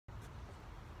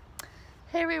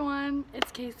Hey everyone, it's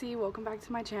Casey. Welcome back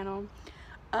to my channel.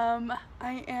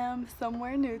 I am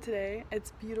somewhere new today.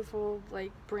 It's beautiful,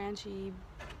 like branchy,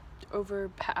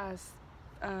 overpass,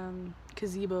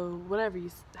 gazebo,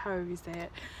 however you say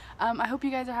it. I hope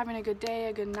you guys are having a good day,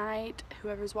 a good night,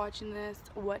 whoever's watching this,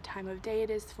 what time of day it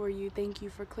is for you. Thank you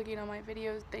for clicking on my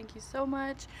videos. Thank you so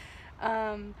much.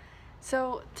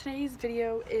 So today's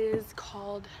video is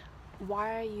called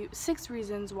 6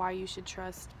 reasons why you should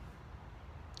trust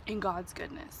in God's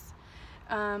goodness.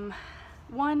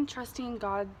 One, trusting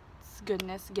God's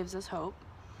goodness gives us hope.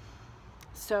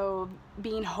 So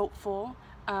being hopeful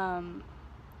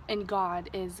in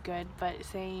God is good, but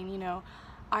saying, you know,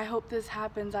 I hope this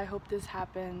happens,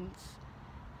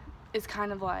 is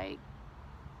kind of like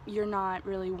you're not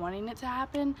really wanting it to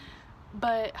happen.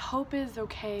 But hope is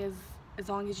okay as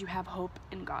long as you have hope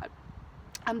in God.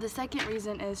 The second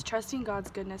reason is trusting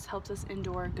God's goodness helps us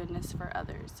endure goodness for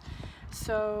others.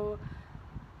 So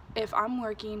if I'm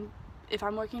working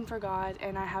for God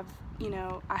and I have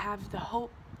the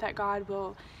hope that God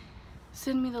will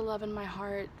send me the love in my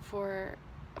heart for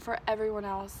everyone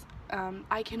else,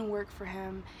 I can work for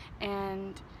Him,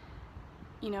 and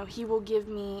He will give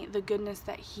me the goodness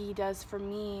that He does for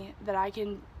me that I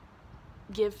can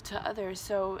give to others.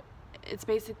 So it's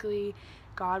basically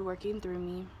God working through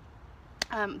me.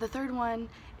 The third one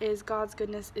is God's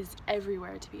goodness is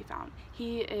everywhere to be found.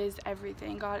 He is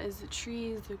everything. God is the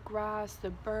trees, the grass, the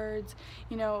birds.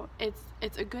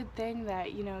 It's a good thing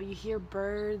that you hear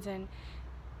birds and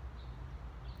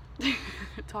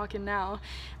talking now,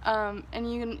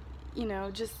 and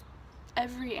just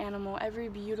every animal, every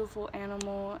beautiful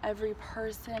animal, every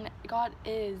person. God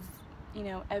is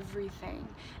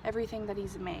everything that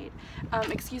He's made.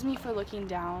 Excuse me for looking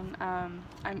down.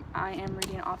 I am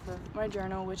reading off of my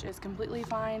journal, which is completely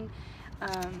fine,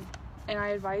 and I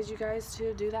advise you guys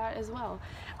to do that as well.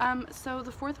 So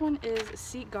the fourth one is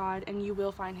seek God and you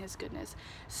will find His goodness.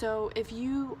 So if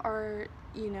you are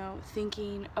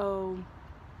thinking, oh,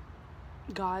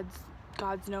 God's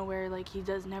nowhere, like He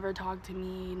does never talk to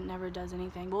me, never does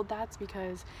anything, well, that's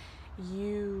because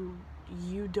you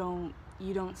don't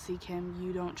seek Him,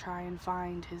 you don't try and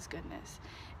find His goodness,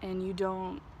 and you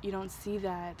don't see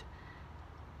that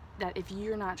if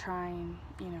you're not trying,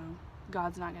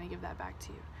 God's not going to give that back to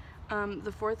you.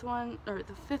 The fifth one,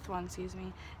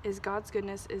 is God's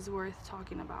goodness is worth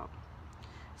talking about.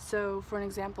 So for an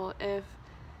example, if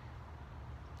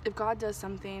God does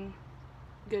something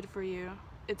good for you,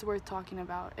 it's worth talking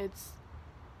about.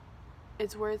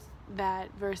 It's worth that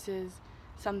versus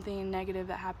something negative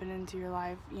that happened into your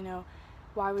life.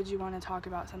 Why would you want to talk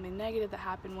about something negative that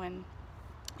happened when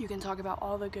you can talk about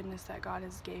all the goodness that God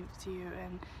has given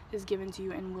to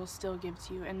you and will still give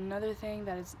to you? And another thing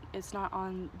that it's not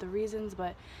on the reasons,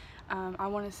 but I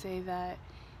want to say that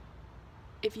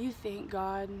if you thank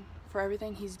God for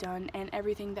everything He's done and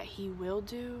everything that He will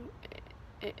do,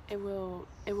 it will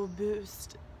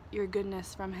boost your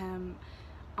goodness from Him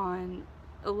on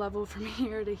a level from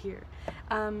here to here.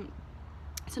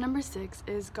 So number 6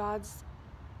 is God's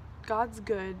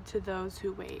good to those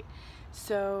who wait.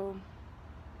 So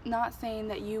not saying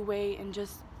that you wait and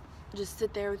just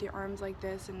sit there with your arms like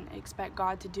this and expect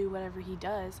God to do whatever He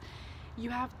does. You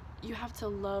have to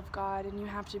love God, and you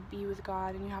have to be with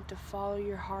God, and you have to follow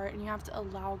your heart, and you have to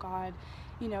allow God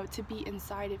to be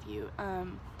inside of you.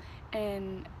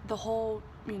 And the whole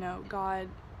God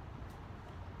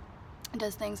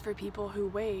does things for people who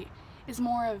wait is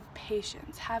more of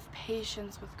patience. Have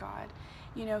patience with God.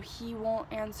 He won't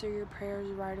answer your prayers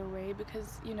right away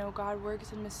because God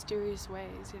works in mysterious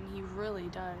ways, and He really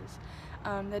does.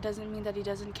 That doesn't mean that He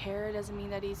doesn't care. It doesn't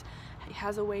mean that He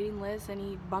has a waiting list and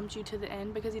He bumped you to the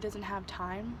end because He doesn't have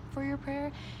time for your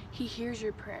prayer. He hears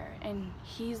your prayer, and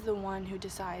He's the one who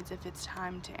decides if it's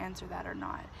time to answer that or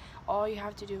not. All you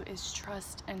have to do is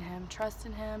trust in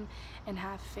Him and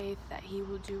have faith that He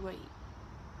will do what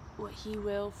He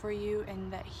will for you,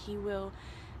 and that He will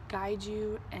guide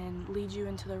you and lead you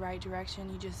into the right direction.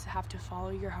 You just have to follow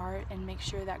your heart and make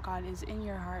sure that God is in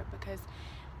your heart, because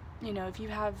if you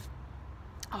have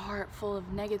a heart full of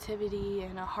negativity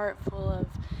and a heart full of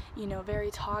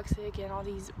very toxic and all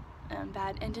these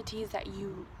bad entities that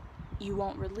you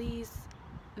won't release,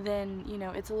 then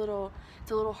it's a little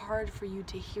hard for you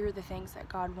to hear the things that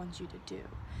God wants you to do.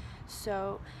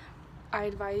 So I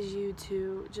advise you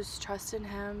to just trust in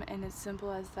Him, and it's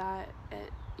simple as that.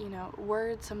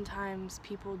 Words, sometimes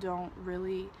people don't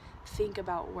really think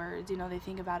about words. They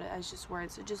think about it as just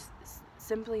words. So just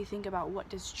simply think about, what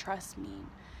does trust mean?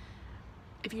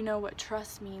 If you know what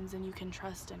trust means, then you can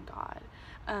trust in God.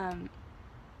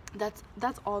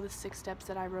 That's all the 6 steps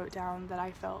that I wrote down that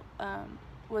I felt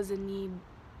was in need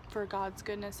for God's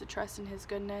goodness, to trust in his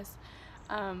goodness.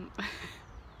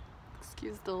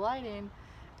 Excuse the lighting.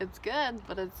 It's good,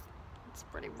 but it's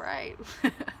pretty bright.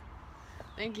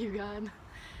 Thank you, God.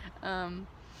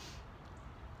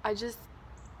 I just,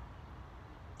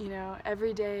 you know,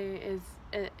 every day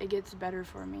it gets better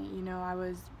for me. You know, I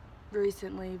was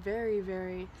recently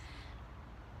very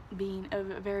being a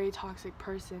very toxic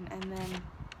person, and then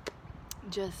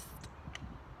just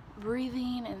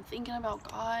breathing and thinking about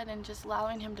God and just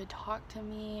allowing him to talk to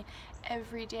me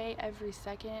every day, every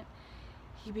second.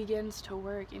 He begins to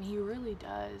work, and he really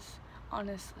does,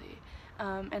 honestly.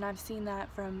 And I've seen that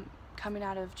from coming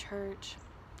out of church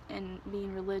and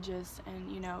being religious,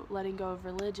 and, you know, letting go of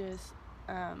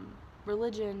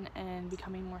religion and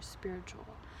becoming more spiritual.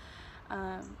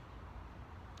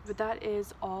 But that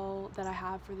is all that I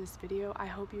have for this video. I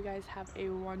hope you guys have a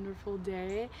wonderful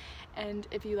day, and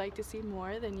if you like to see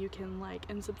more, then you can like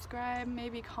and subscribe,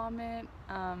 maybe comment,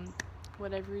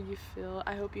 whatever you feel.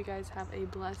 I hope you guys have a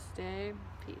blessed day.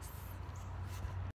 Peace.